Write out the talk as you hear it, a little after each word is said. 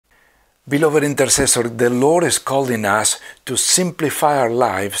Beloved intercessor, the Lord is calling us to simplify our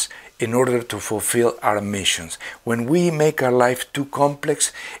lives in order to fulfill our missions. When we make our life too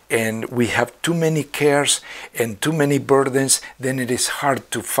complex and we have too many cares and too many burdens, then it is hard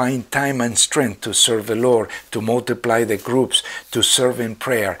to find time and strength to serve the Lord, to multiply the groups, to serve in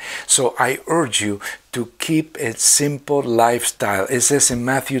prayer. So I urge you to keep a simple lifestyle. It says in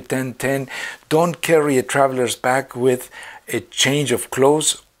Matthew 10:10, don't carry a traveler's bag with a change of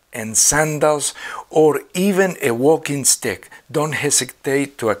clothes and sandals, or even a walking stick. Don't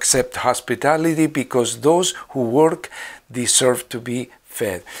hesitate to accept hospitality, because those who work deserve to be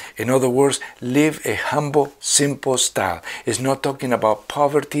fed. In other words, live a humble, simple style. It's not talking about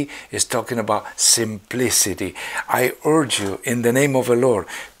poverty, it's talking about simplicity. I urge you, in the name of the Lord,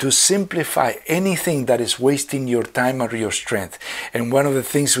 to simplify anything that is wasting your time or your strength. And one of the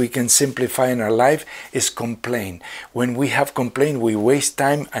things we can simplify in our life is complain. When we have complaint, we waste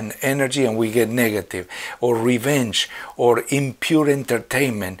time and energy and we get negative, or revenge, or impure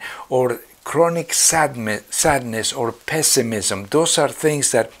entertainment, or chronic sadness or pessimism. Those are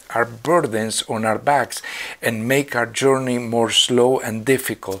things that are burdens on our backs and make our journey more slow and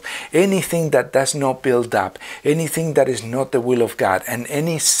difficult. Anything that does not build up, anything that is not the will of God, and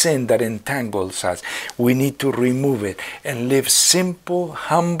any sin that entangles us, we need to remove it and live simple,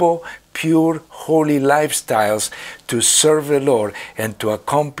 humble, pure, holy lifestyles to serve the Lord and to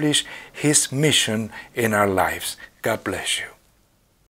accomplish His mission in our lives. God bless you.